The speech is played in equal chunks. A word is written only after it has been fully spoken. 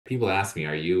people ask me,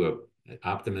 are you an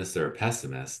optimist or a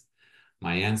pessimist?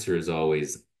 My answer is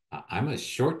always, I'm a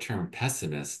short-term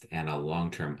pessimist and a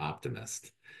long-term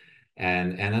optimist.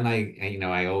 And then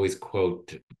I always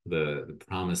quote the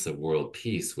promise of world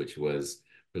peace, which was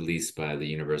released by the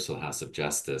Universal House of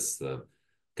Justice, the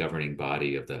governing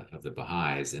body of the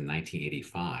Baha'is in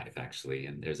 1985, actually.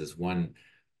 And there's this one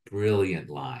brilliant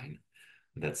line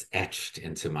that's etched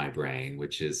into my brain,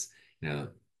 which is, you know,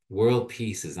 world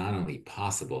peace is not only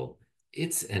possible,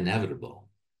 it's inevitable.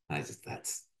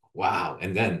 That's wow.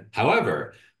 And then,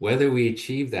 however, whether we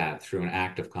achieve that through an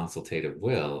act of consultative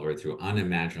will or through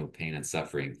unimaginable pain and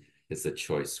suffering is the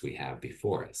choice we have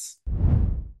before us.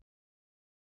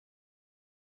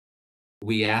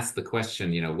 We ask the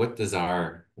question, what does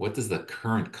the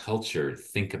current culture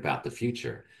think about the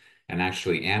future? And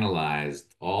actually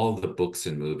analyzed all the books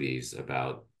and movies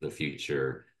about the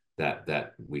future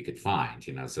that we could find,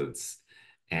 so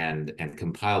and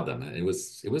compiled them. And it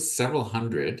was several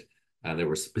hundred. There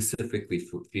were specifically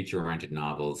future-oriented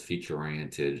novels,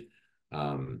 future-oriented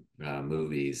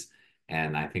movies.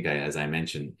 And I think as I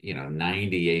mentioned,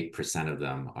 98% of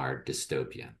them are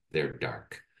dystopian. They're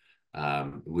dark.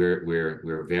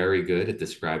 We're very good at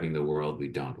describing the world we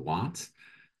don't want.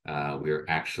 We're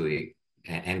actually,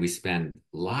 and we spend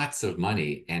lots of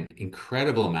money and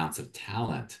incredible amounts of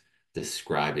talent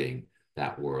describing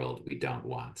that world we don't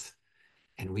want.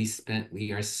 And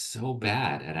we are so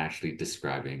bad at actually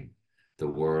describing the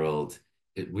world,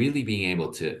 it really being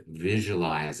able to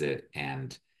visualize it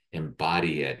and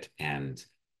embody it and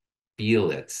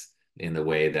feel it in the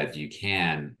way that you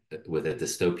can with a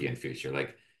dystopian future.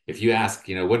 Like if you ask,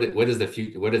 what is the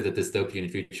future, what does the dystopian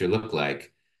future look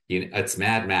like? It's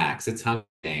Mad Max, it's Hunger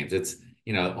Games, it's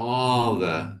all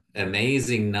the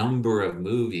amazing number of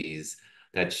movies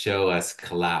that show us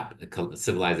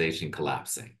civilization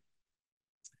collapsing.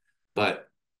 But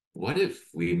what if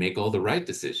we make all the right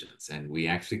decisions and we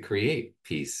actually create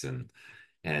peace and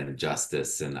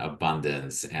justice and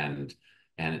abundance and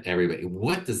everybody?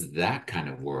 What does that kind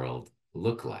of world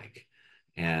look like?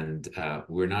 And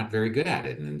we're not very good at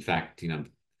it. And in fact,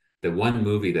 the one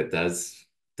movie that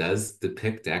does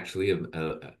depict actually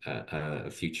a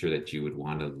future that you would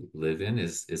want to live in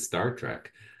is Star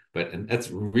Trek. But that's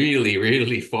really,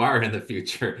 really far in the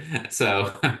future.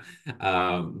 So,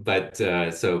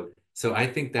 so I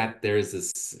think that there's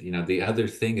this, the other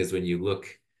thing is when you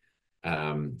look,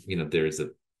 there's a,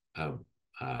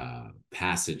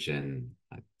 passage in,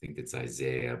 I think it's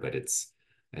Isaiah, but it's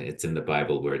in the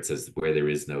Bible where it says, "Where there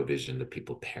is no vision, the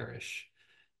people perish."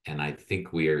 And I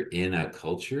think we are in a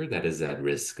culture that is at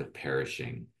risk of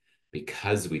perishing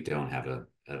because we don't have a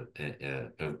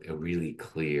really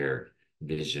clear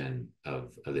vision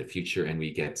of the future, and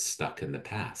we get stuck in the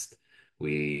past.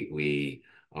 We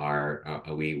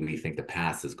think the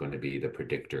past is going to be the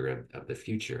predictor of the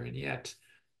future, and yet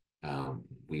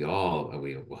we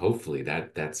hopefully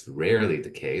that's rarely the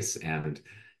case. And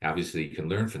obviously you can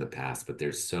learn from the past, but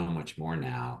there's so much more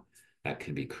now that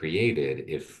can be created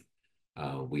if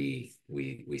we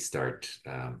start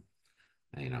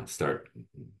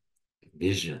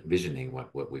visioning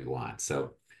what we want.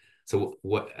 So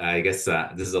what I guess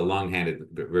this is a long-handed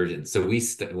version. So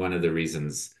one of the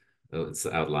reasons it's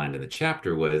outlined in the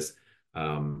chapter was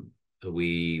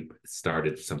we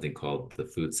started something called the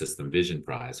Food System Vision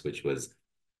Prize, which was,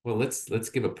 well, let's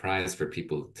give a prize for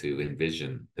people to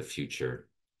envision the future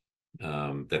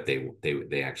that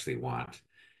they actually want.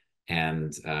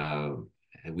 And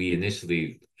we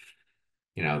initially,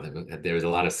 there was a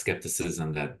lot of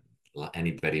skepticism that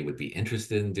anybody would be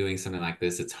interested in doing something like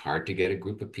this. It's hard to get a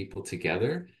group of people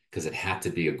together because it had to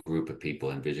be a group of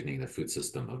people envisioning the food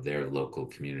system of their local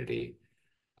community.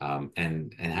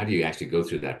 And how do you actually go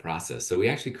through that process? So we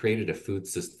actually created a food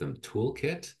system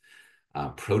toolkit,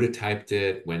 prototyped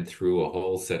it, went through a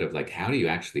whole set of like, how do you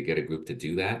actually get a group to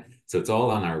do that? So it's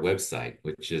all on our website,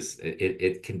 which is,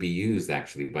 it can be used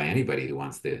actually by anybody who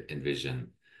wants to envision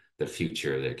the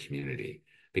future of their community.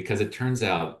 Because it turns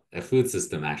out a food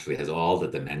system actually has all the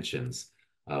dimensions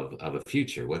of a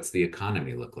future. What's the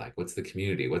economy look like? What's the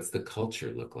community? What's the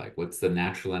culture look like? What's the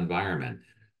natural environment?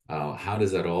 How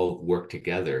does that all work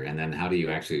together? And then how are you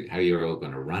all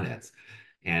going to run it?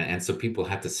 And so people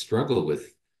had to struggle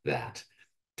with that.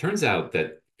 Turns out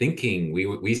that thinking,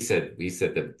 we said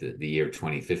that the year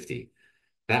 2050,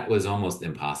 that was almost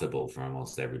impossible for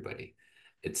almost everybody.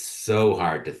 It's so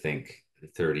hard to think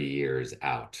 30 years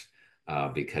out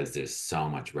because there's so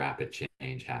much rapid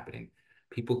change happening.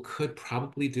 People could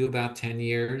probably do about 10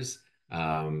 years,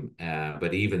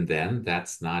 but even then,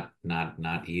 that's not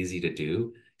easy to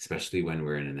do, especially when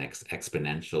we're in an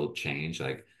exponential change.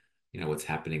 Like what's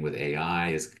happening with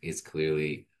AI is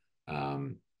clearly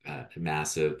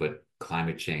massive, but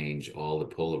climate change, all the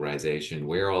polarization,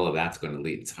 where all of that's going to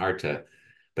lead, it's hard to.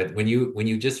 But when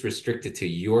you just restrict it to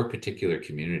your particular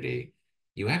community,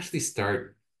 you actually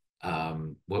start.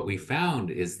 What we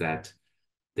found is that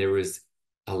there was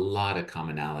a lot of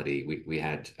commonality. We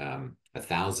had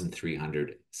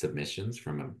 1,300 submissions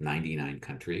from 99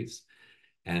 countries.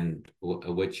 And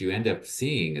what you end up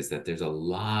seeing is that there's a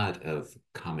lot of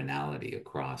commonality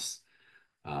across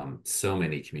so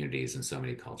many communities and so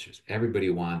many cultures. Everybody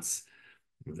wants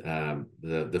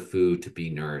the food to be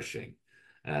nourishing,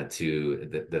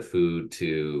 to the food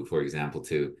to, for example,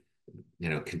 to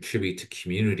contribute to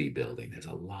community building. There's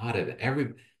a lot of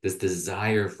this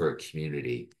desire for a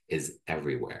community is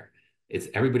everywhere. It's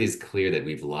everybody's clear that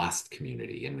we've lost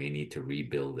community and we need to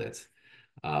rebuild it.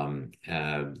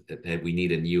 We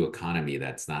need a new economy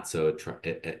that's not so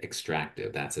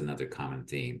extractive. That's another common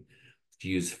theme.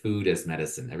 Use food as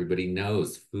medicine. Everybody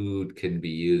knows food can be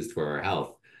used for our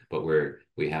health, but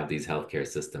we have these healthcare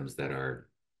systems that are,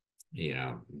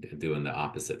 doing the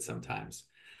opposite sometimes.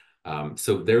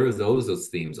 So there was those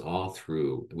themes all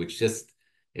through, which just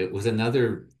it was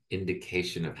another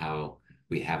indication of how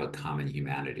we have a common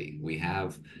humanity. We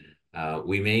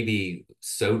may be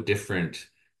so different,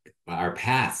 our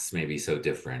paths may be so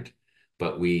different,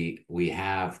 but we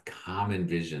have common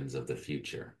visions of the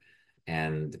future,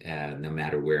 and no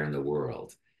matter where in the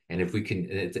world. And if we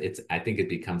can, I think it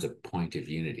becomes a point of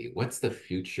unity. What's the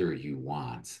future you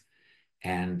want?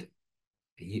 And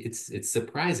it's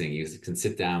surprising. You can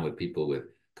sit down with people with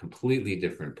completely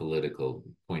different political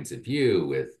points of view,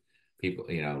 with people,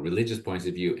 religious points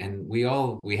of view, and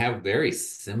we have very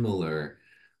similar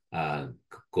uh,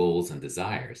 goals and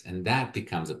desires, and that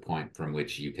becomes a point from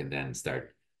which you can then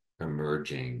start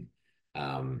emerging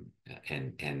um,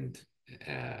 and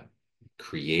uh,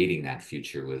 creating that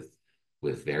future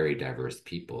with very diverse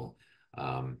people.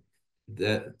 Um,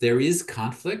 there is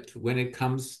conflict when it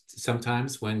comes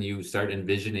sometimes when you start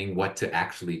envisioning what to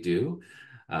actually do.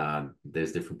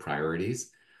 There's different priorities.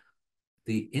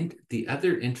 The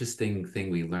other interesting thing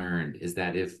we learned is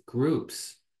that if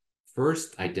groups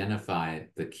first identify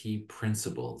the key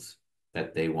principles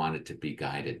that they wanted to be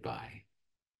guided by,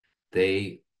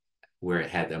 they were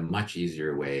had a much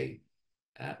easier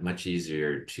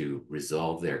to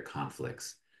resolve their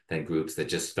conflicts than groups that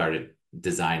just started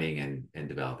designing and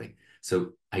developing.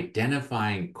 So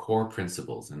identifying core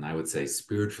principles, and I would say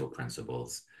spiritual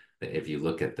principles, that if you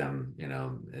look at them,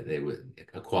 they would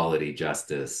equality,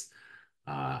 justice,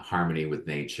 harmony with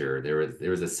nature. There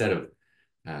was a set of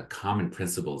common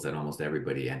principles that almost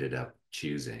everybody ended up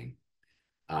choosing.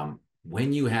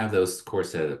 When you have those core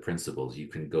set of principles, you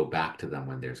can go back to them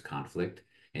when there's conflict,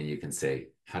 and you can say,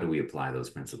 how do we apply those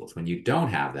principles? When you don't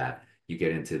have that, you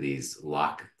get into these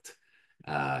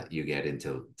you get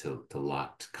into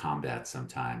locked combat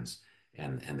sometimes,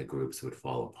 and the groups would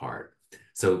fall apart.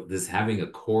 So this having a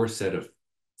core set of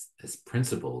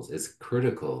principles is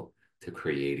critical to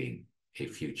creating a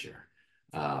future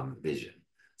vision.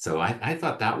 So I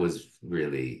thought that was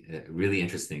really, really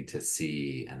interesting to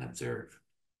see and observe.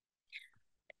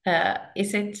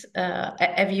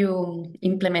 Have you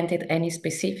implemented any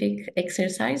specific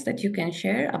exercise that you can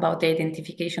share about the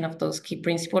identification of those key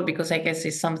principles? Because I guess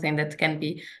it's something that can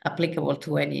be applicable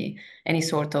to any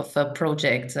sort of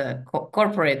project,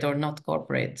 corporate or not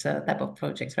corporate type of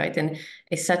projects, right? And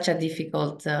it's such a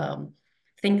difficult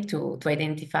thing to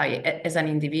identify as an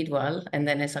individual and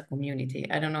then as a community.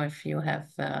 I don't know if you have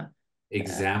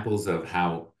Examples of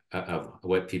how of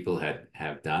what people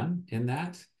have done in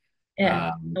that.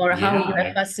 yeah, or how you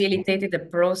have Yeah, facilitated the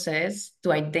process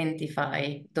to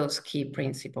identify those key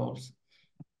principles.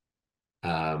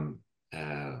 um,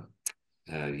 uh,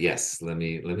 yes. Let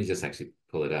me just actually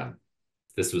pull it up.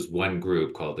 This was one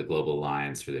group called the Global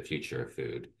Alliance for the Future of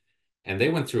Food, and they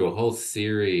went through a whole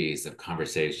series of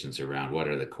conversations around what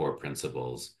are the core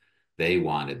principles they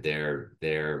wanted their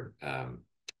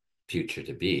future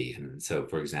to be. And so,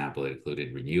 for example, it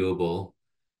included renewable,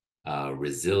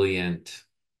 resilient,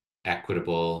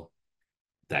 equitable,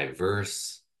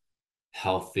 diverse,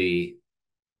 healthy,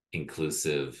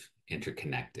 inclusive,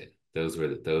 interconnected. Those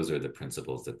are the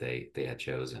principles that they had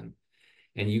chosen.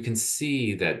 And you can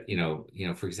see that,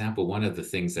 for example, one of the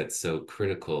things that's so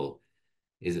critical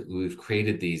is that we've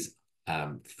created these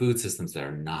food systems that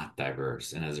are not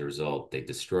diverse. And as a result, they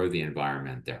destroy the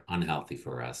environment. They're unhealthy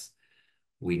for us.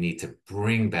 We need to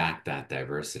bring back that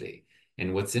diversity.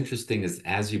 And what's interesting is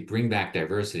as you bring back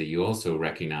diversity, you also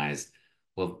recognize,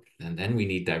 well, and then we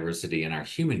need diversity in our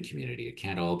human community. It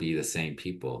can't all be the same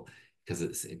people. because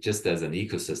it's just as an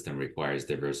ecosystem requires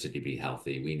diversity to be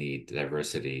healthy, we need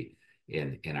diversity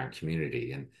in our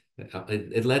community. And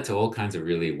it led to all kinds of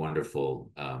really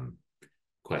wonderful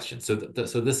questions. So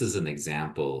this is an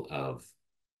example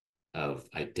of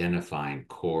identifying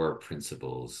core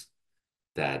principles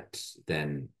that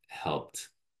then helped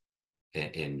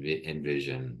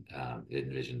envision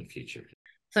the future.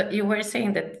 So you were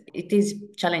saying that it is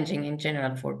challenging in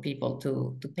general for people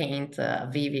to paint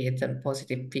vivid and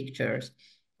positive pictures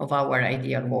of our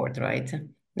ideal world, right?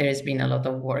 There has been a lot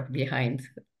of work behind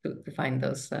to find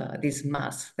those these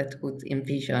masks that would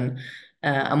envision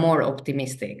a more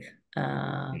optimistic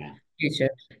Yeah.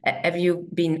 future. Have you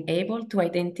been able to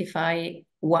identify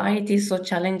why it is so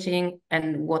challenging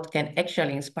and what can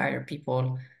actually inspire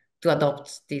people to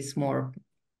adopt this more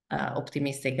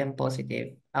optimistic and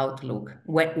positive outlook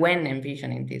when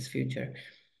envisioning this future?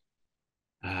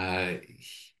 Uh,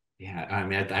 yeah, I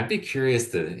mean, I'd be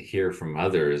curious to hear from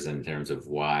others in terms of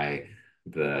why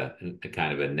the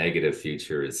kind of a negative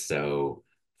future is so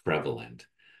prevalent.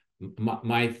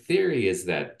 My theory is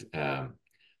that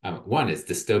one is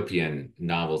dystopian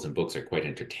novels and books are quite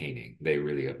entertaining.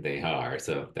 They are.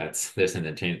 So there's an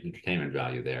entertainment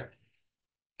value there.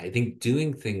 I think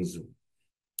doing things,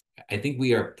 I think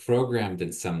we are programmed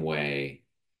in some way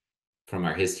from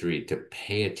our history to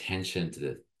pay attention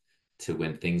to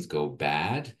when things go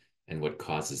bad and what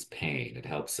causes pain. It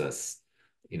helps us,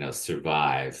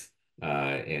 survive.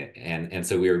 And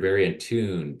so we are very in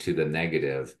tune to the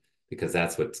negative because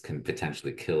that's what can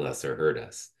potentially kill us or hurt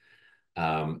us.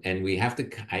 And we have to,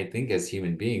 I think, as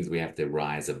human beings, we have to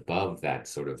rise above that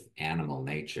sort of animal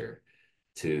nature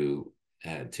to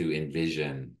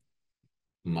envision,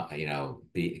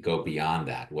 go beyond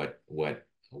that.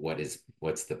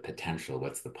 What's the potential?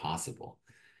 What's the possible?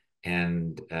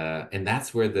 And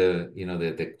that's where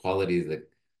the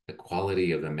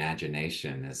quality of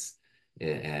imagination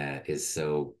is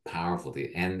so powerful.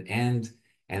 And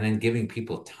then giving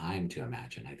people time to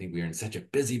imagine. I think we're in such a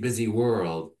busy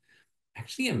world.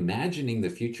 Actually, imagining the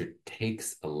future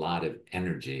takes a lot of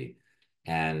energy,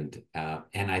 and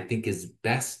I think is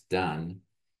best done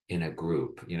in a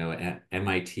group. At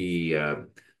MIT,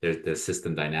 the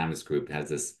system dynamics group has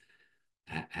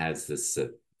this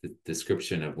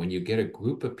description of when you get a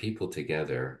group of people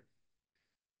together,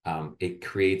 it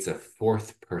creates a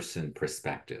fourth person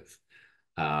perspective.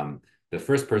 The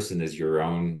first person is your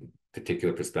own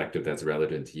particular perspective that's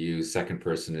relevant to you. Second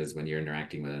person is when you're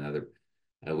interacting with another,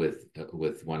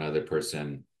 with one other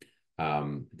person,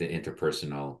 the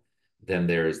interpersonal. Then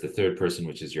there's the third person,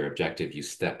 which is your objective. You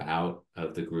step out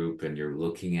of the group and you're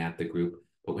looking at the group.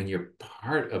 But when you're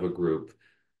part of a group,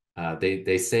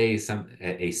 they say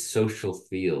a social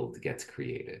field gets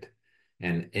created,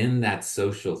 and in that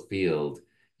social field,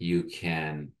 you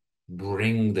can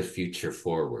bring the future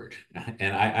forward.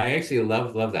 And I actually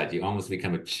love that. You almost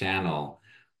become a channel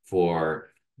for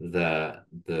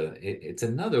it's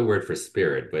another word for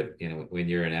spirit, but when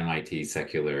you're an MIT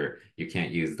secular, you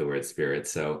can't use the word spirit,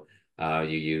 so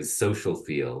you use social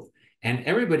field, and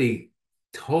everybody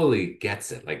totally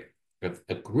gets it. Like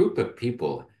a group of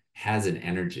people has an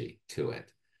energy to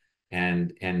it.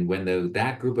 And when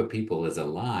that group of people is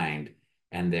aligned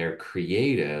and they're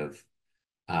creative,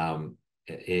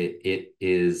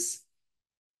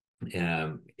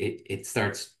 it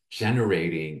starts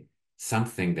generating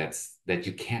something that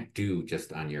you can't do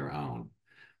just on your own.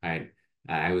 I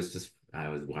I was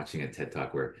watching a TED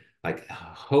Talk where like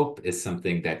hope is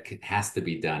something that has to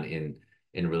be done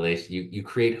in relation. You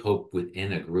create hope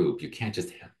within a group. You can't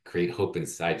just create hope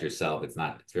inside yourself. It's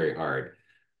very hard.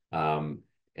 Um,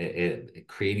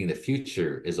 Creating the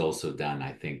future is also done,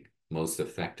 I think, most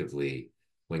effectively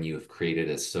when you have created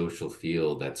a social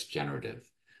field that's generative,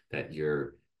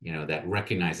 that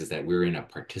recognizes that we're in a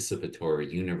participatory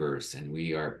universe and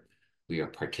we are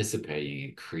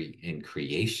participating in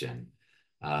creation.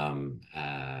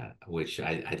 Which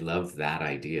I love that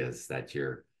idea is that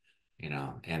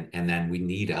and then we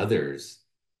need others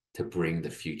to bring the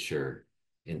future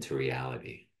into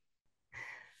reality.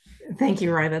 Thank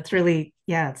you, Roy. That's really,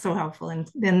 yeah, it's so helpful. And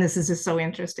then this is just so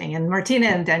interesting. And Martina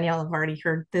and Danielle have already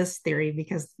heard this theory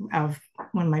because of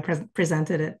when I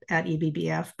presented it at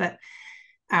ebbf. But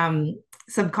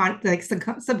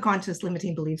subconscious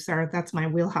limiting beliefs that's my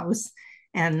wheelhouse.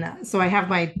 And so I have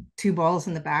my two balls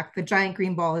in the back. The giant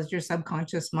green ball is your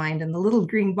subconscious mind, and the little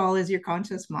green ball is your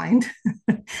conscious mind.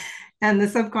 And the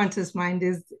subconscious mind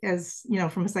is, as you know,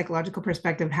 from a psychological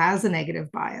perspective, has a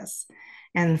negative bias.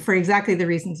 And for exactly the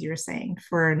reasons you're saying,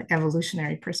 for an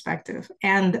evolutionary perspective.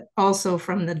 And also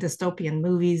from the dystopian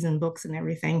movies and books and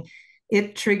everything,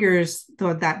 it triggers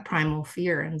that primal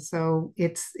fear. And so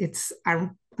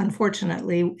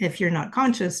unfortunately, if you're not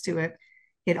conscious to it,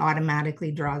 it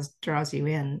automatically draws you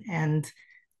in. And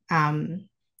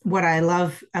what I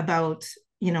love about,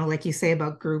 like you say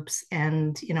about groups,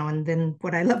 and and then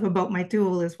what I love about my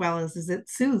tool as well is it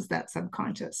soothes that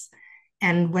subconscious.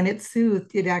 And when it's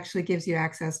soothed, it actually gives you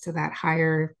access to that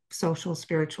higher social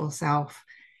spiritual self.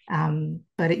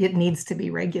 But it needs to be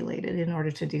regulated in order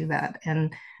to do that.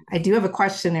 And I do have a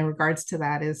question in regards to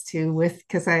that, as to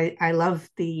because I love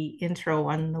the intro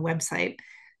on the website,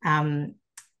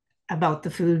 about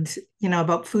the food,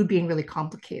 about food being really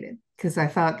complicated, because I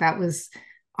thought that was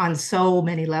on so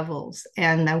many levels.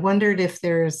 And I wondered if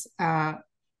there's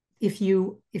if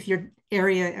your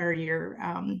area or your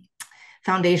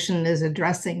foundation is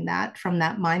addressing that from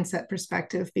that mindset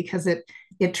perspective, because it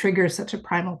triggers such a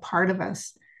primal part of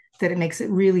us that it makes it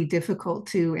really difficult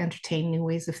to entertain new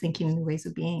ways of thinking, new ways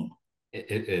of being.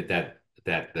 That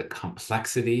the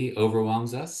complexity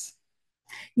overwhelms us.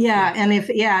 Yeah, and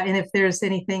if there's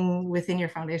anything within your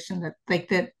foundation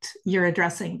that you're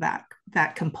addressing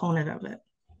that component of it.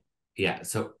 Yeah,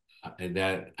 so I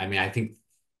think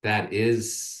that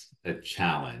is a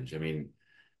challenge. I mean,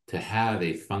 to have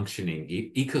a functioning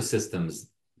ecosystems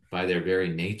by their very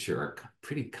nature are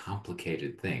pretty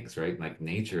complicated things, right? Like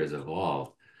nature has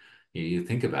evolved. You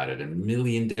think about it, a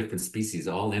million different species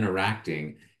all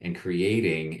interacting and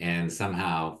creating and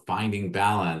somehow finding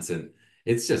balance. And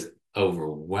it's just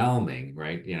overwhelming,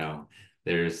 right?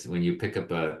 When you pick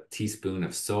up a teaspoon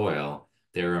of soil,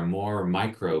 there are more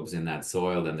microbes in that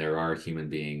soil than there are human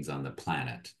beings on the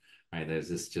planet, right?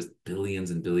 There's just billions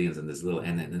and billions in this little,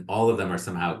 and all of them are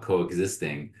somehow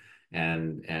coexisting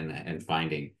and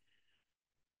finding.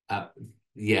 Uh,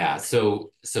 yeah,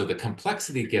 so the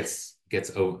complexity gets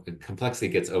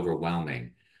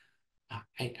overwhelming.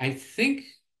 I think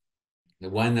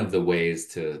one of the ways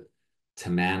to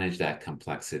manage that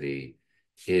complexity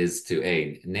is to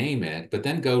name it, but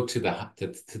then go to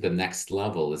the next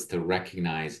level, is to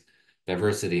recognize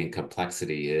diversity and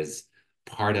complexity is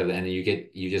part of it, and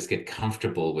you just get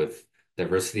comfortable with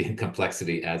diversity and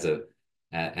complexity as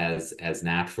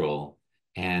natural,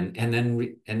 and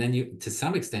then you, to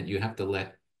some extent, you have to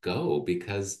let go,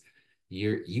 because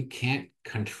you can't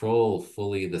control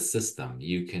fully the system.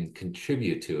 You can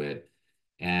contribute to it,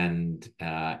 and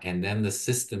then the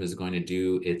system is going to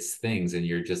do its things, and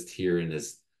you're just here in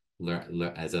this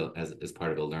as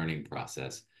part of a learning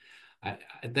process.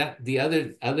 That the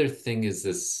other thing is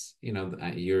this,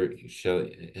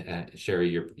 Sherry,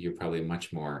 you're probably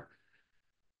much more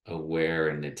aware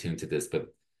and attuned to this,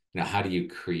 but how do you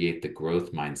create the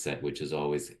growth mindset, which is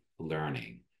always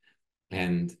learning?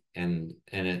 And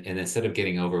instead of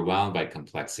getting overwhelmed by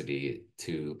complexity,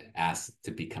 to ask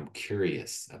to become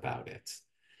curious about it.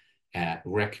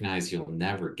 Recognize you'll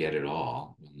never get it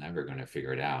all. We're never going to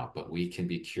figure it out, but we can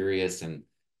be curious and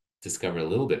discover a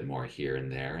little bit more here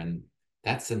and there, and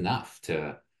that's enough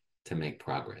to make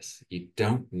progress. You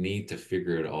don't need to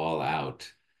figure it all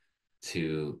out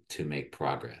to make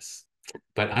progress.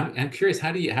 But I'm curious,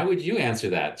 how would you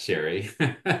answer that, Sherry?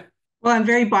 Well, I'm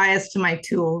very biased to my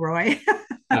tool, Roy.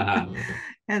 Uh-huh.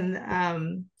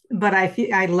 And but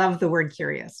I love the word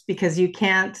curious, because you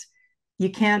can't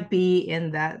be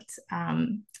in that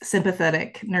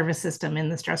sympathetic nervous system in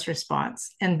the stress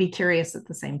response and be curious at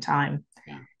the same time.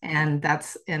 Yeah.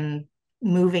 And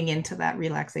moving into that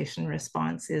relaxation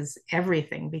response is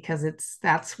everything, because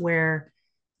that's where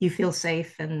you feel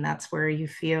safe, and that's where you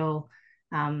feel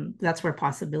that's where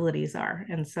possibilities are.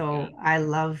 And so I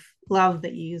love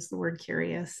that you use the word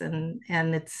curious, and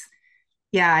it's,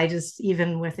 yeah, I just,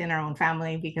 even within our own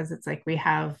family, because it's like we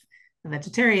have a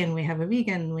vegetarian, we have a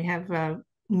vegan, we have a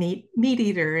meat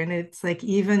eater, and it's like,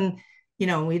 even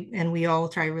we all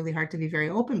try really hard to be very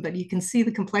open, but you can see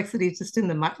the complexity just in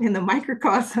the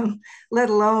microcosm, let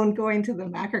alone going to the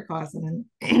macrocosm.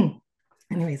 And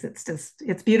anyways,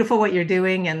 it's beautiful what you're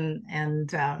doing,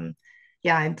 and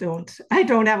yeah, I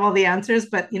don't have all the answers,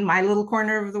 but in my little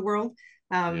corner of the world,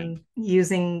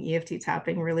 using EFT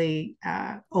tapping really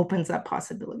opens up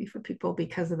possibility for people,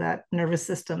 because of that nervous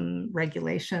system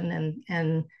regulation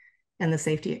and the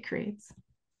safety it creates.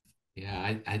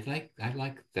 Yeah, I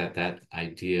like that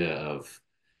idea of,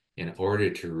 in order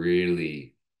to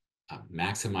really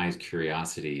maximize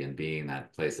curiosity and being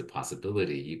that place of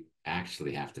possibility, you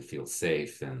actually have to feel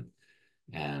safe, and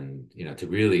to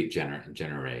really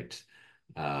generate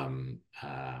um,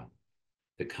 uh,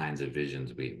 the kinds of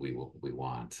visions we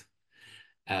want.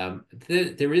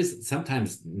 There is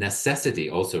sometimes necessity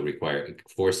also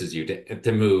forces you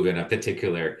to move in a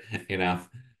particular,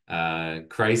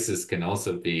 crisis can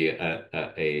also be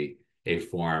a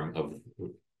form of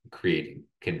creating,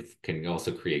 can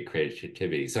also create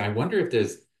creativity. So I wonder if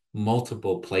there's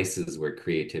multiple places where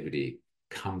creativity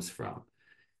comes from.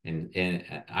 And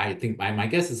I think my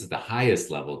guess is that the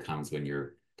highest level comes when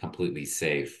you're completely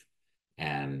safe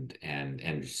and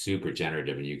super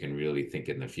generative, and you can really think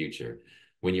in the future.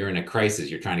 When you're in a crisis,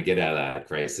 you're trying to get out of that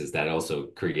crisis. That also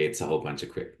creates a whole bunch of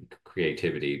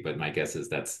creativity. But my guess is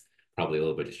that's probably a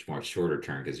little bit more shorter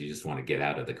term because you just want to get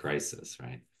out of the crisis,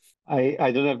 right?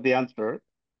 I don't have the answer.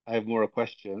 I have more a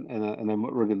question, and I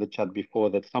wrote in the chat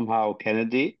before that somehow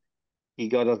Kennedy, he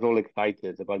got us all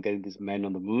excited about getting this man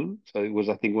on the moon. So it was,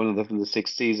 I think, one of the from the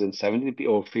 60s and 70s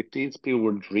or 50s. People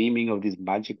were dreaming of this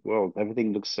magic world.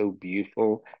 Everything looks so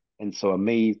beautiful and so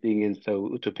amazing and so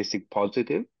utopistic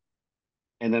positive.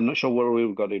 And I'm not sure where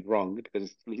we got it wrong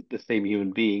because it's the same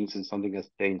human beings and something has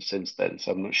changed since then.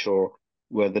 So I'm not sure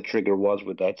where the trigger was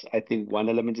with that. I think one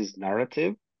element is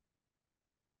narrative.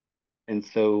 And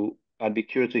so I'd be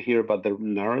curious to hear about the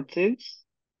narratives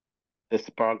that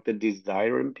spark the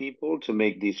desire in people to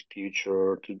make this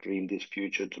future, to dream this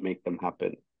future, to make them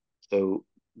happen. So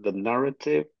the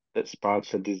narrative that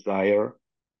sparks a desire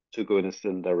to go in a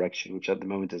certain direction, which at the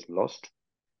moment is lost.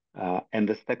 And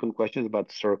the second question is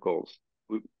about circles.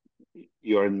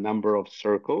 You're a number of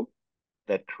circles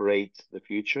that create the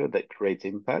future, that create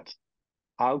impact.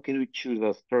 How can we choose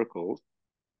our circles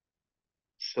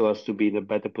so as to be in a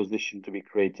better position to be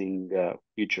creating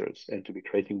futures and to be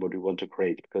creating what we want to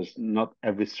create? Because not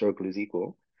every circle is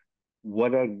equal.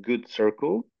 What are good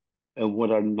circles and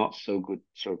what are not so good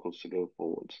circles to go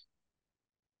forward?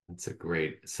 That's a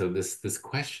great, so this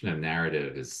question of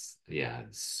narrative is, yeah,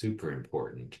 super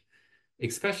important,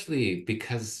 especially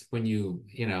because when you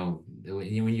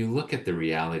look at the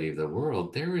reality of the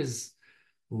world, there is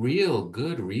real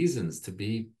good reasons to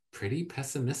be pretty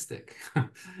pessimistic.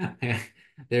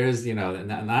 There's,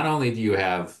 not only do you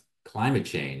have climate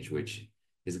change, which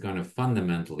is going to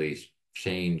fundamentally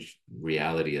change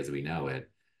reality as we know it.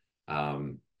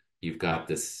 Um, you've got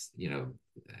this,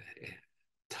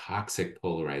 toxic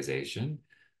polarization,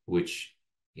 which,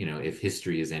 if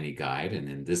history is any guide, and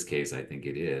in this case, I think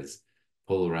it is,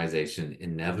 polarization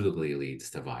inevitably leads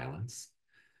to violence.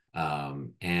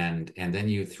 And then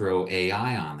you throw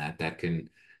AI on that can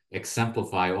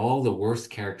exemplify all the worst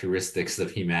characteristics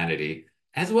of humanity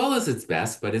as well as its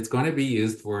best, but it's going to be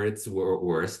used for its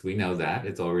worst. We know that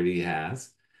it already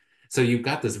has. So you've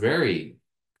got this very,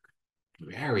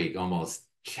 very almost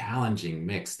challenging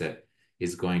mix that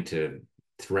is going to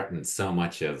threaten so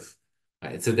much of.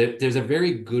 So there's a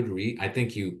very good I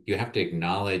think you have to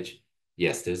acknowledge,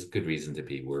 yes, there's good reason to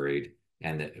be worried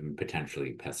and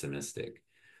potentially pessimistic,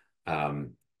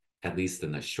 um, at least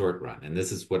in the short run. And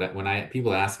this is what when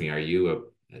people ask me, are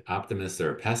you an optimist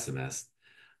or a pessimist?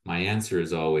 My answer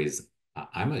is always,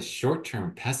 I'm a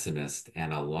short-term pessimist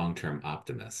and a long-term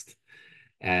optimist.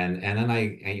 And then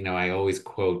I always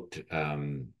quote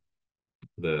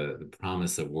the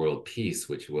Promise of World Peace,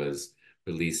 which was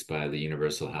released by the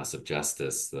Universal House of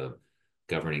Justice, the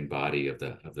governing body of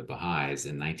the Baha'is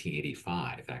in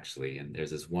 1985, actually. And there's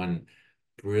this one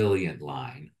brilliant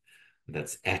line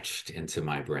that's etched into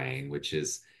my brain, which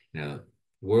is,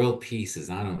 world peace is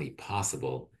not only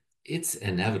possible, it's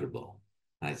inevitable.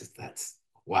 That's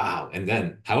wow. And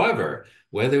then, however,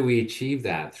 whether we achieve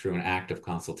that through an act of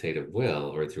consultative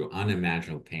will or through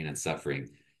unimaginable pain and suffering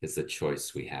is the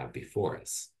choice we have before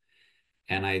us.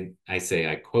 And I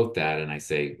quote that and I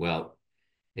say, well,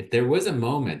 if there was a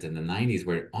moment in the 90s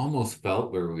where it almost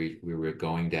felt where we were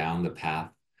going down the path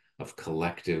of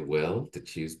collective will to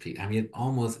choose peace. I mean,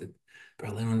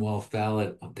 Berlin Wall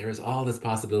fell, there's all this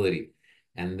possibility.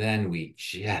 And then we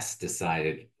just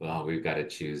decided, well, we've got to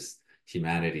choose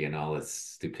humanity and all its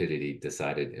stupidity,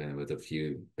 decided, and with a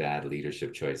few bad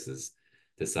leadership choices,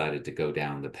 decided to go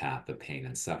down the path of pain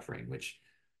and suffering, which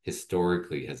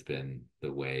historically has been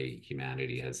the way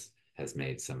humanity has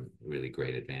made some really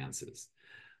great advances.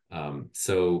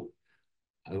 So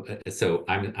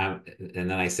and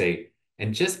then I say,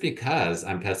 and just because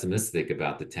I'm pessimistic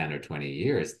about the 10 or 20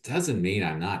 years doesn't mean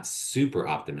I'm not super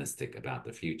optimistic about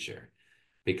the future.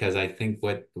 Because I think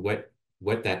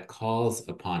what that calls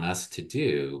upon us to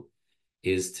do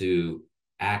is to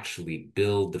actually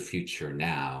build the future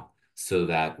now so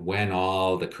that when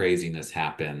all the craziness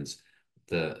happens,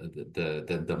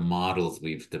 the models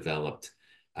we've developed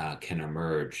can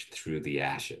emerge through the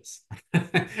ashes.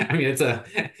 I mean,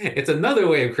 it's another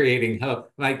way of creating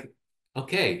hope. Like,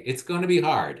 okay, it's going to be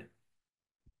hard.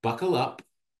 Buckle up,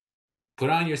 put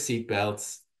on your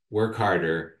seatbelts, work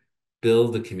harder,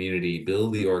 build the community,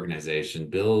 build the organization,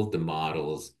 build the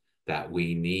models that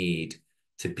we need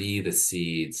to be the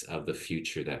seeds of the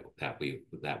future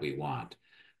that we want.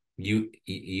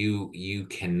 You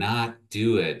cannot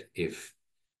do it if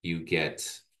you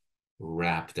get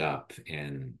wrapped up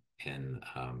in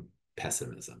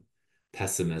pessimism.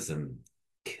 Pessimism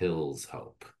kills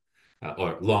hope,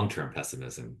 or long-term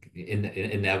pessimism.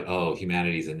 Oh,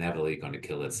 humanity is inevitably going to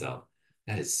kill itself.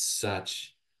 That is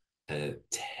such a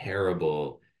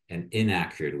terrible and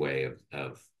inaccurate way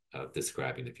of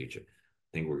describing the future.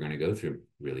 I think we're going to go through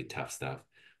really tough stuff,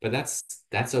 but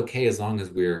that's okay as long as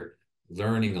we're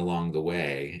learning along the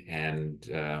way, and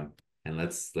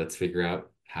let's figure out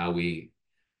how we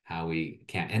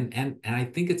can, and I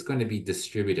think it's going to be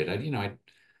distributed.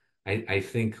 I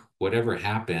think whatever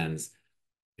happens,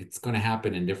 it's going to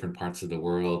happen in different parts of the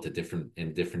world in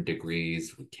different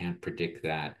degrees. We can't predict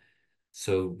that.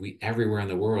 So everywhere in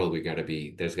the world, there's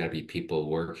got to be people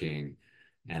working,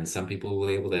 and some people will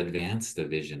be able to advance the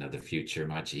vision of the future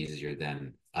much easier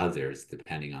than others,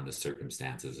 depending on the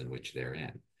circumstances in which they're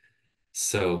in.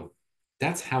 So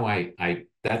that's how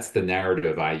that's the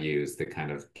narrative I use to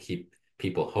kind of keep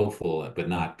people hopeful, but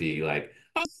not be like,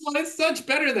 oh, it's much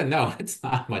better than, no, it's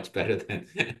not much better than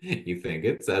you think.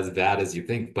 It's as bad as you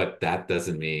think, but that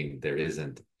doesn't mean there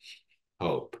isn't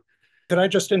hope. Could I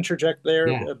just interject there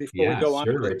Yeah, before we yeah, go on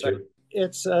to sure, the Richard.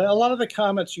 It's a lot of the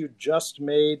comments you just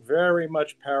made very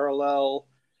much parallel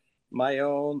my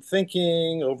own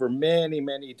thinking over many,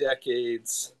 many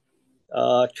decades.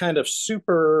 Kind of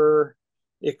super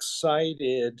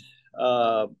excited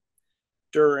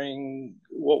during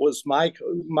what was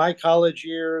my college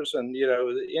years, and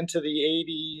into the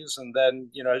 80s, and then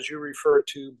as you refer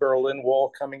to, Berlin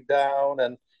Wall coming down,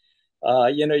 and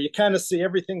you kind of see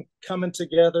everything coming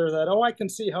together, that, oh, I can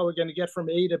see how we're going to get from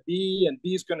A to B, and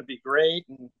B is going to be great.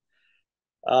 And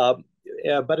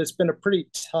yeah, but it's been a pretty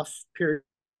tough period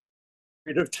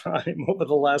of time over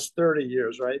the last 30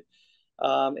 years, right?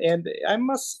 And I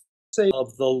must say,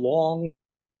 of the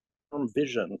long-term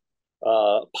vision,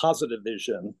 positive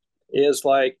vision, is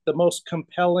like the most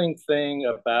compelling thing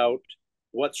about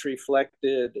what's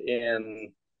reflected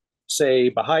in, say,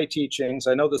 Baha'i teachings.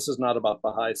 I know this is not about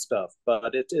Baha'i stuff,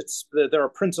 but there are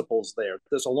principles there.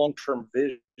 There's a long-term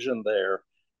vision there,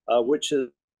 which is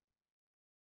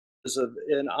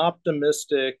an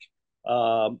optimistic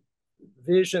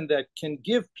vision that can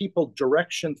give people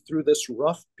direction through this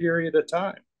rough period of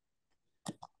time.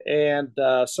 And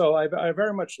so I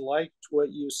very much liked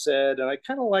what you said, and I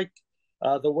kind of liked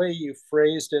the way you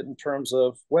phrased it in terms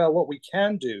of, well, what we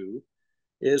can do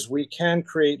is we can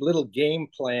create little game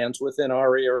plans within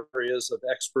our areas of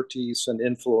expertise and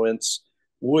influence,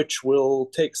 which will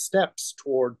take steps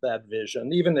toward that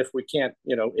vision, even if we can't,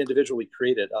 individually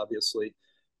create it, obviously.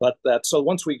 But so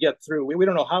once we get through, we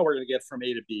don't know how we're going to get from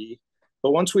A to B,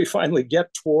 but once we finally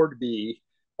get toward B,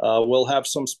 we'll have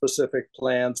some specific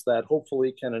plans that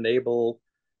hopefully can enable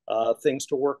things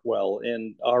to work well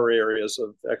in our areas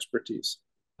of expertise.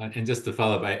 And just to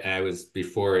follow up, I was,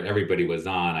 before everybody was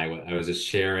on, I was just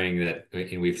sharing that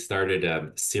we've started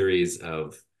a series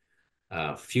of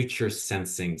future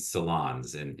sensing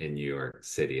salons in New York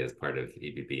City as part of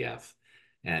ebbf.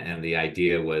 And the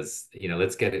idea was,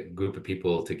 let's get a group of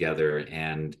people together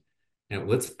and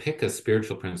let's pick a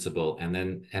spiritual principle and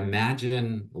then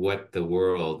imagine what the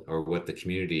world or what the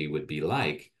community would be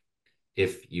like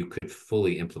if you could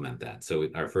fully implement that. So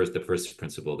the first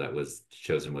principle that was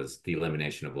chosen was the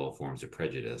elimination of all forms of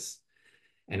prejudice.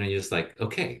 And then you're just like,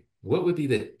 okay, what would be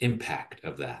the impact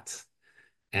of that?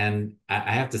 And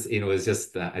I have to, it was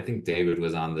just, I think David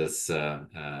was on this,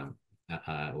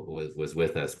 was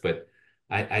with us, but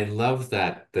I love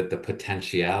that the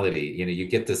potentiality, you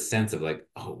get this sense of like,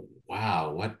 oh,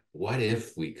 wow, what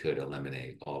if we could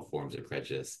eliminate all forms of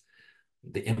prejudice?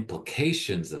 The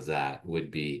implications of that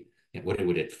would be, what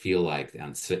would it feel like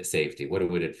on safety? What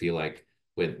would it feel like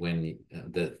when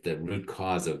the root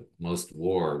cause of most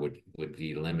war would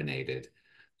be eliminated?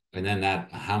 And then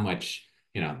how much,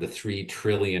 the $3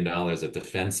 trillion of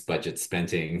defense budget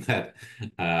spending that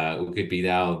could be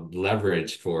now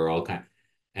leveraged for all kinds,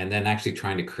 and then actually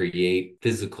trying to create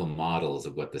physical models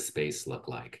of what the space looked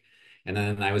like. And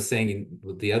then I was saying,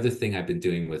 the other thing I've been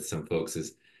doing with some folks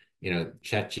is,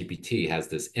 ChatGPT has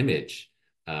this image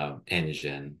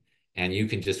engine, and you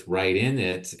can just write in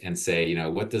it and say,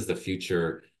 what does the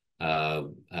future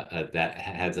that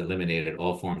has eliminated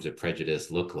all forms of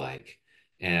prejudice look like?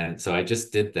 And so I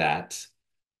just did that,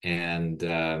 and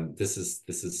this is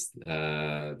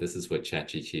what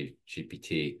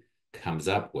ChatGPT comes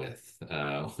up with,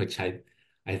 which I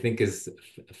think is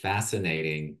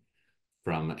fascinating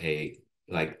from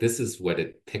this is what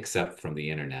it picks up from the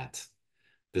internet.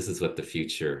 This is what the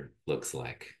future looks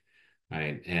like.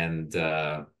 right? And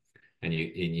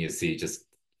you see just,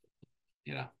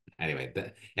 anyway,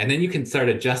 and then you can start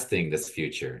adjusting this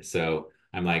future. So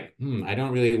I'm like, I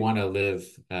don't really want to live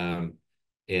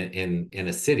in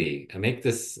a city. Make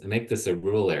this a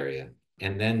rural area.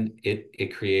 And then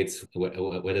it creates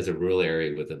what is a rural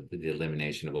area with the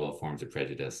elimination of all forms of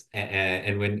prejudice.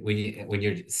 And when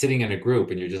you're sitting in a group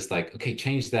and you're just like, okay,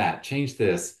 change that, change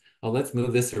this. Oh, let's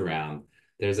move this around.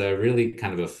 There's a really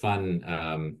kind of a fun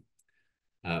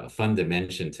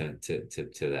dimension to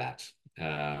that.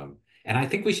 And I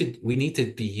think we need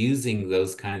to be using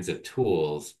those kinds of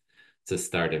tools to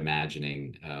start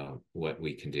imagining what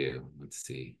we can do. Let's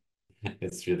see.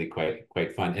 It's really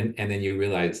quite fun. And then you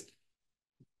realize,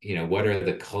 what are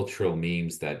the cultural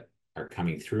memes that are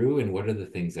coming through and what are the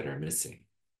things that are missing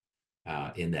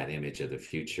in that image of the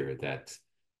future that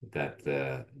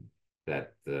the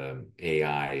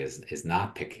AI is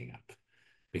not picking up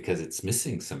because it's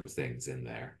missing some things in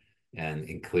there.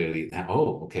 And clearly,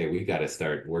 oh, okay, we got to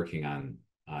start working on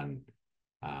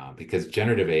because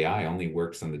generative AI only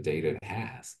works on the data it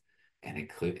has. And it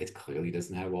clearly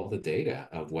doesn't have all the data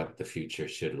of what the future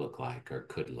should look like or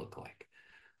could look like.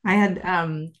 I had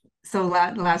so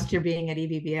last year being at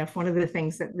ebbf, one of the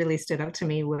things that really stood out to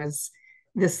me was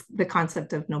the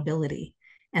concept of nobility.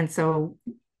 And so,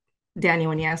 Daniel,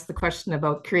 when you asked the question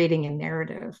about creating a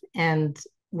narrative, and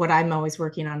what I'm always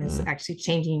working on is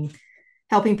actually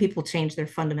helping people change their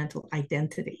fundamental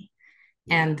identity.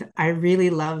 Yeah. And I really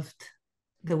loved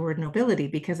the word nobility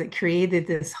because it created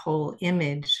this whole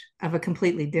image of a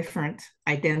completely different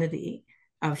identity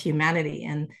of humanity.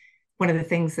 And one of the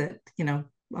things that,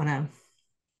 on a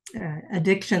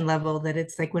addiction level, that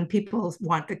it's like when people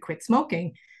want to quit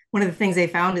smoking, one of the things they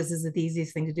found is that the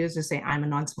easiest thing to do is to say, I'm a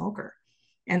non-smoker.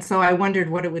 And so I wondered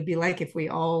what it would be like if we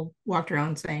all walked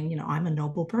around saying, I'm a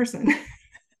noble person.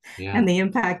 Yeah. And the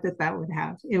impact that would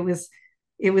have. It was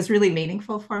really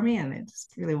meaningful for me, and I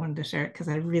just really wanted to share it because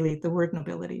the word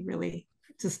nobility really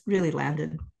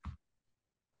landed.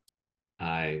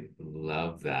 I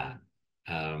love that.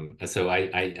 So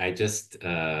I just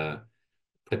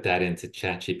put that into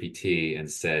ChatGPT and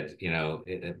said,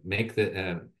 make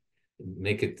it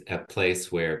a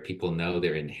place where people know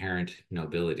their inherent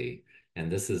nobility.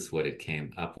 And this is what it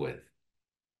came up with.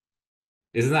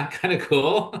 Isn't that kind of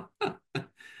cool?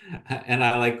 And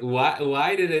I like,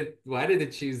 why did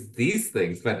it choose these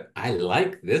things? But I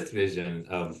like this vision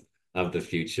of the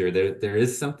future. There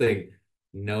is something,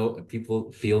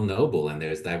 people feel noble, and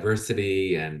there's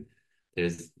diversity, and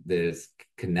there's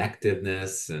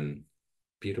connectiveness and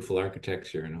beautiful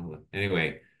architecture and all that.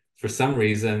 Anyway, for some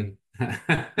reason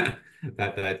that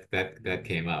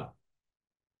came up.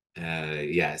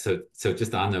 Yeah, so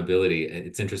just on nobility,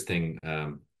 it's interesting.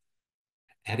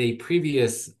 At a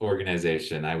previous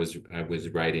organization, I was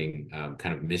writing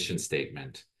kind of mission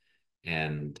statement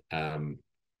and for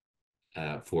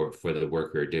the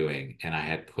work we were doing, and I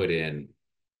had put in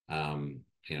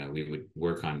we would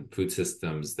work on food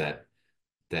systems that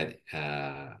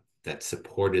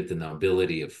supported the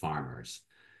nobility of farmers,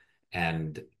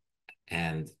 and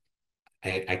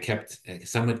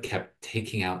someone kept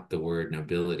taking out the word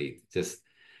nobility, just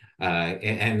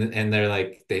and they're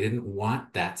like, they didn't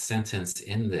want that sentence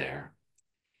in there.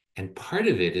 And part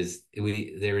of it is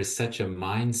there is such a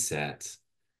mindset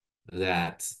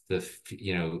that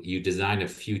you design a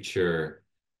future,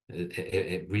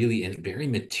 it really and very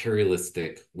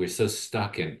materialistic. We're so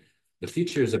stuck in the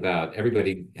future is about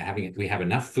everybody we have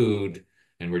enough food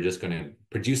and we're just going to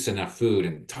produce enough food,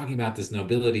 and talking about this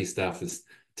nobility stuff is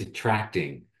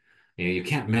detracting. You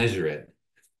can't measure it.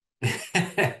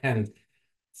 And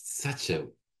such a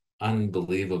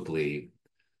unbelievably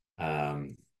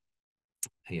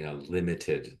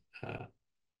limited a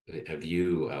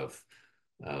view of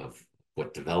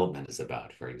what development is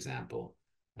about, for example.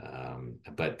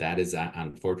 But that is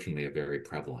unfortunately a very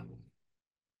prevalent one.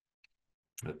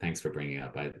 But thanks for bringing it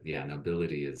up.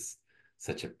 Nobility is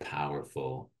such a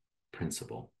powerful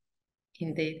principle.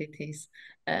 Indeed, it is.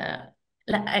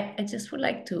 I just would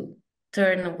like to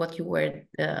turn what you were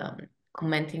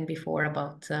commenting before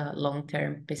about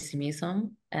long-term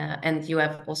pessimism. And you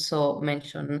have also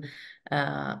mentioned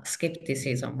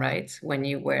skepticism, right? When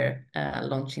you were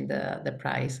launching the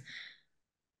prize.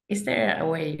 Is there a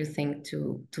way you think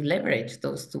to leverage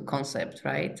those two concepts,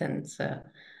 right?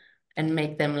 And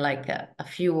make them like a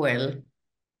fuel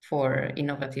for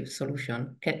innovative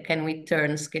solution? Can we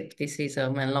turn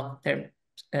skepticism and long-term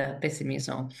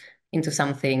pessimism into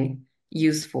something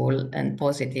useful and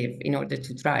positive in order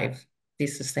to drive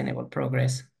this sustainable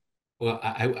progress? Well,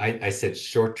 I said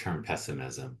short-term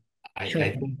pessimism. Sure.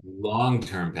 I think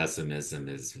long-term pessimism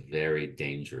is very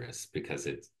dangerous because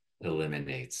it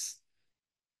eliminates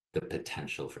the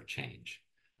potential for change.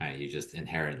 Right? You just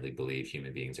inherently believe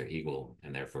human beings are evil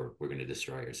and therefore we're going to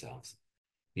destroy ourselves.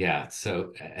 Yeah.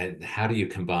 So, and how do you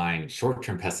combine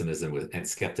short-term pessimism with and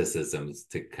skepticism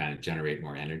to kind of generate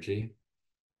more energy?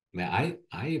 I mean,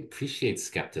 I appreciate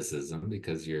skepticism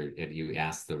because you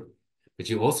ask the, but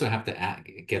you also have to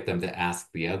get them to ask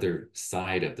the other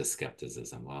side of the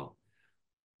skepticism. Well,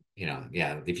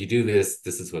 yeah, if you do this,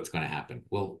 this is what's going to happen.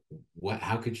 Well,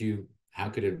 how could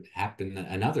it happen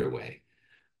another way?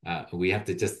 We have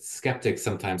to just, skeptics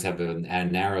sometimes have a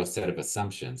narrow set of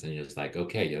assumptions, and you're just like,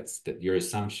 okay, your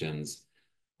assumptions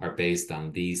are based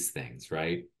on these things,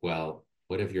 right? Well,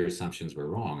 what if your assumptions were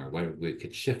wrong, or what if we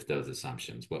could shift those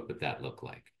assumptions? What would that look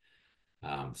like?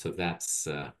 So it's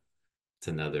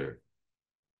another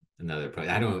point.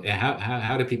 I don't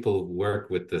how do people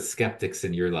work with the skeptics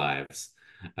in your lives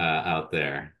out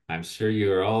there? I'm sure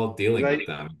you are all dealing with Right.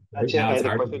 them. Right Actually, now, I it's had a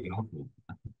hard to question. be helpful.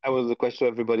 I was a question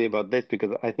to everybody about this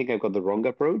because I think I've got the wrong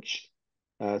approach.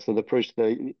 So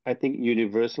I think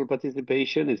universal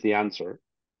participation is the answer,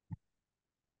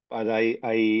 but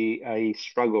I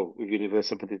struggle with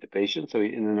universal participation. So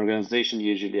in an organization,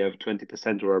 you usually have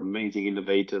 20% who are amazing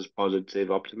innovators,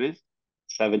 positive optimists,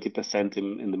 70%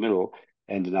 in the middle,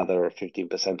 and another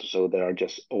 15% or so that are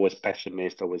just always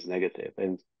pessimist, always negative.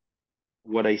 And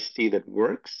what I see that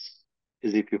works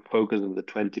is if you focus on the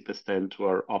 20% who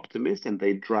are optimists and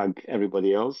they drag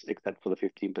everybody else except for the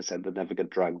 15% that never get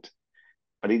dragged.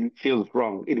 But it feels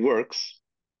wrong. It works,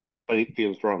 but it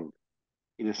feels wrong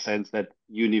in a sense that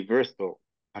universal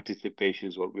participation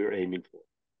is what we're aiming for.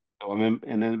 So and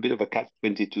then a bit of a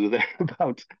catch-22 there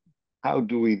about how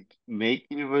do we make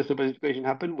universal participation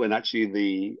happen when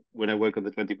actually when I work on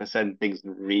the 20%, things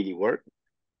really work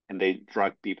and they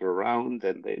drag people around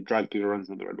and they drag people around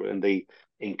in the right way and they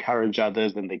encourage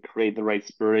others and they create the right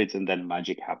spirit and then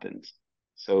magic happens.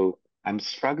 So I'm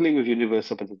struggling with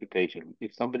universal participation.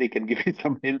 If somebody can give me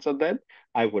some hints on that,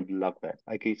 I would love that.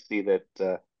 I can see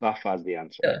that Rafa has the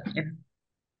answer. Yeah.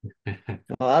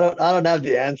 No, I don't have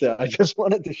the answer. I just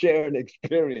wanted to share an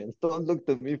experience. Don't look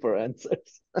to me for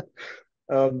answers.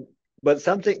 Um, but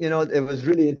something, it was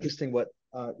really interesting what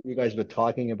you guys were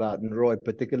talking about, and Roy,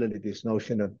 particularly this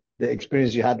notion of the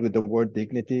experience you had with the word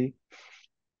dignity.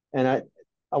 And I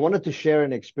wanted to share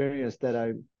an experience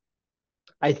that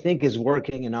I think is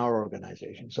working in our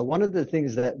organization. So one of the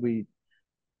things that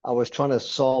I was trying to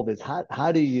solve is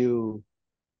how do you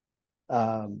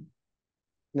how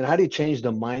do you change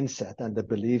the mindset and the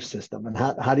belief system, and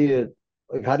how do you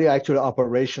actually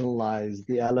operationalize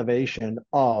the elevation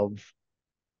of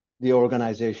the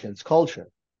organization's culture?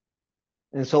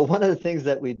 And so one of the things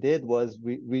that we did was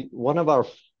we one of our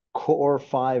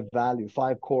five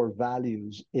core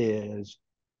values is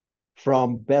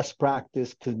from best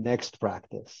practice to next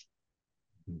practice.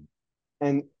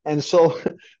 And so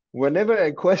whenever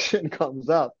a question comes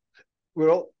up, we're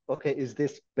all, okay, is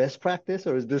this best practice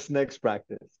or is this next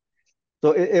practice?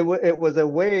 So it was a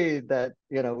way that,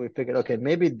 we figured, okay,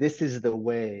 maybe this is the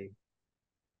way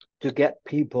to get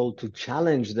people to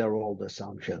challenge their old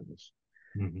assumptions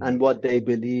and what they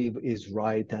believe is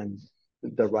right and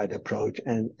the right approach,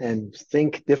 and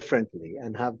think differently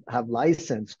and have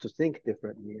license to think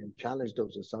differently and challenge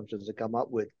those assumptions to come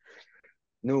up with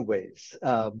new ways.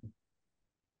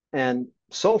 And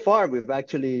so far, we've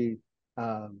actually,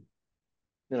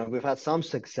 we've had some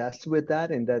success with that,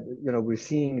 in that, we're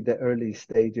seeing the early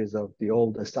stages of the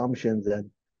old assumptions, and,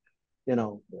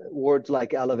 words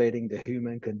like elevating the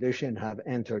human condition have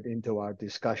entered into our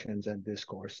discussions and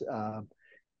discourse.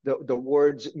 The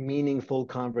words meaningful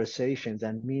conversations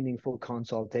and meaningful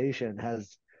consultation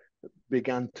has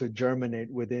begun to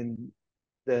germinate within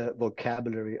the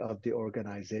vocabulary of the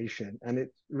organization. And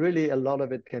it really, a lot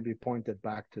of it can be pointed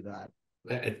back to that.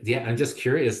 Yeah, I'm just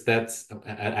curious.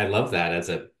 I love that as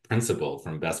a principle,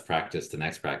 from best practice to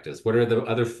next practice. What are the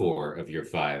other four of your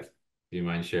five? Do you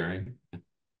mind sharing?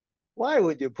 Why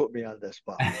would you put me on the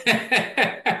spot?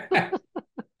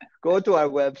 Go to our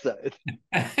website,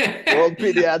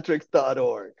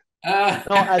 worldpediatrics.org.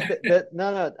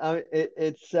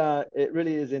 It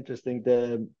really is interesting.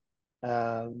 The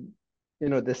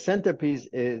centerpiece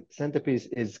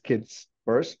is kids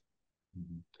first,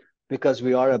 because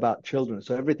we are about children.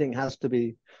 So everything has to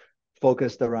be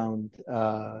focused around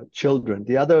children.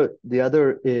 The other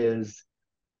is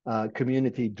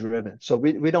community driven. So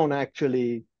we don't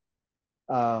actually.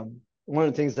 One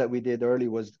of the things that we did early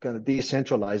was kind of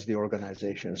decentralize the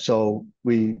organization. So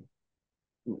we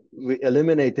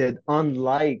eliminated,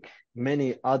 unlike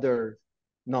many other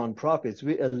nonprofits,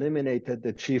 we eliminated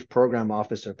the chief program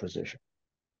officer position,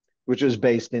 which is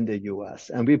based in the US.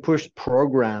 And we pushed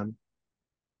program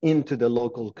into the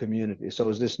local community. So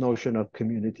it's this notion of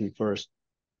community first.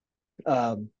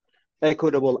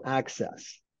 Equitable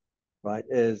access, right,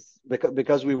 is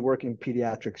because we work in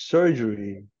pediatric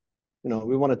surgery,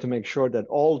 we wanted to make sure that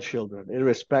all children,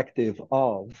 irrespective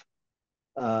of,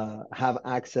 have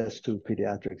access to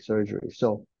pediatric surgery.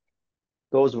 So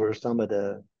those were some of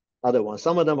the other ones.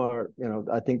 Some of them are,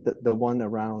 I think that the one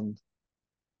around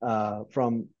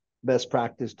from best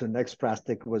practice to next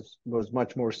practice was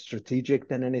much more strategic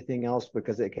than anything else,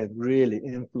 because it can really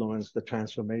influence the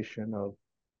transformation of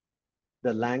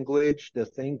the language, the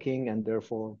thinking, and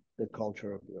therefore the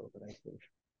culture of the organization.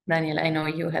 Daniel, I know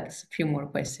you had a few more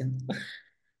questions.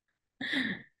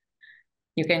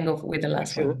 You can go with the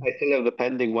last one. I still have the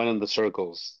pending one on the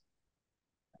circles.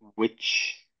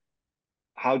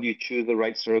 How do you choose the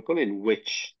right circle in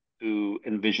which to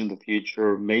envision the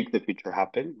future, make the future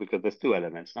happen? Because there's two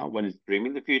elements now. One is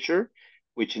dreaming the future,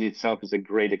 which in itself is a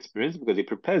great experience because it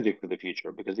prepares you for the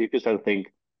future. Because if you start to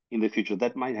think in the future,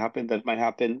 that might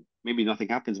happen, maybe nothing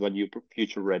happens, but you're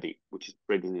future ready, which is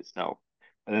great in itself.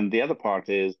 And then the other part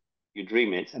is you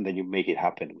dream it and then you make it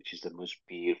happen, which is the most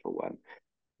beautiful one.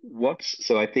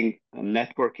 So I think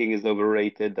networking is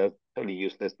overrated. That's totally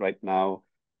useless right now.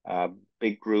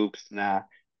 Big groups,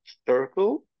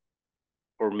 circle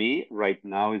for me right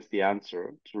now is the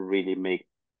answer to really make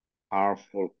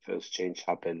powerful first change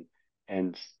happen.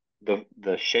 And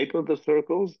the shape of the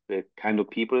circles, the kind of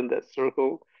people in that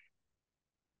circle,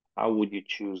 how would you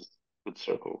choose good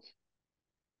circles?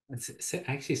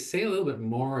 Actually, say a little bit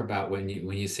more about when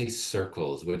you say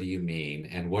circles, what do you mean?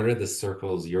 And what are the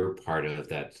circles you're part of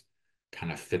that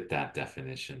kind of fit that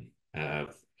definition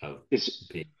of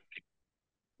being?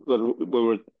 When we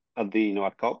were at the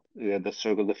COP, the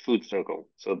circle, the food circle.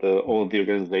 So all the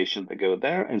organizations that go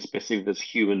there, and specifically as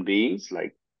human beings,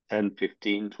 like 10,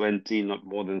 15, 20, not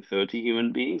more than 30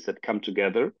 human beings that come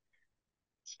together.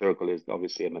 Circle is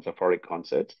obviously a metaphoric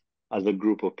concept, as a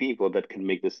group of people that can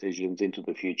make decisions into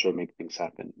the future, make things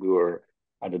happen. We were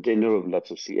at a dinner with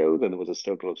lots of CEOs, and there was a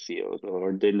circle of CEOs.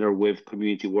 Or a dinner with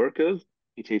community workers,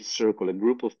 it's a circle, a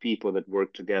group of people that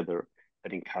work together,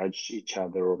 that encourage each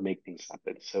other or make things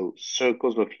happen. So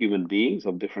circles of human beings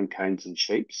of different kinds and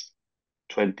shapes,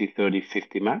 20, 30,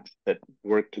 50 max, that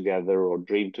work together or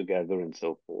dream together and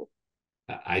so forth.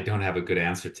 I don't have a good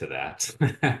answer to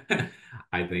that.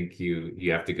 I think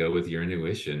you have to go with your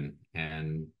intuition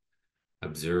and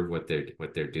observe what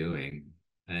they're doing.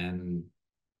 And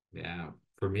yeah,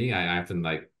 for me, I often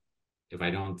if I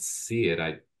don't see it,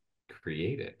 I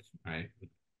create it, right?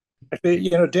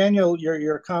 Daniel,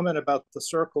 your comment about the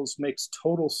circles makes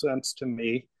total sense to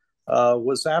me.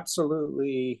 Was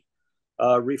absolutely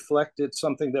reflected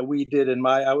something that we did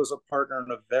I was a partner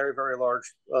in a very, very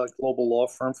large global law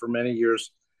firm for many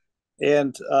years.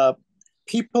 And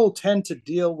people tend to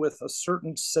deal with a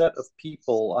certain set of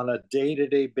people on a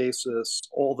day-to-day basis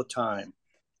all the time.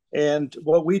 And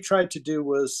what we tried to do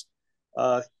was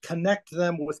connect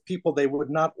them with people they would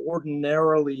not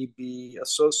ordinarily be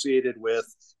associated with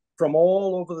from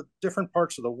all over the different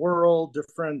parts of the world,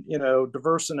 different,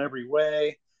 diverse in every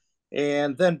way,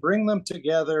 and then bring them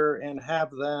together and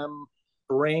have them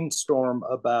brainstorm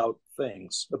about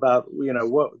things, about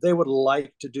what they would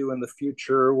like to do in the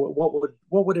future, what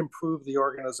would improve the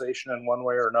organization in one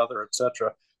way or another,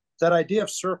 etc. That idea of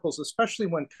circles, especially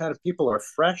when kind of people are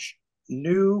fresh,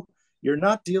 new, you're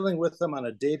not dealing with them on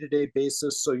a day-to-day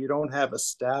basis, so you don't have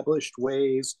established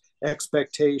ways,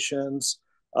 expectations,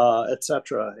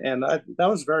 etc. And that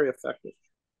was very effective.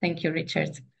 Thank you,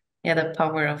 Richard. Yeah, the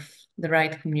power of the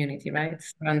right community, right?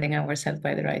 Surrounding ourselves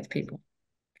by the right people.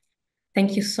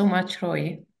 Thank you so much,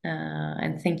 Roy.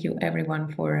 And thank you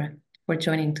everyone for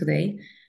joining today.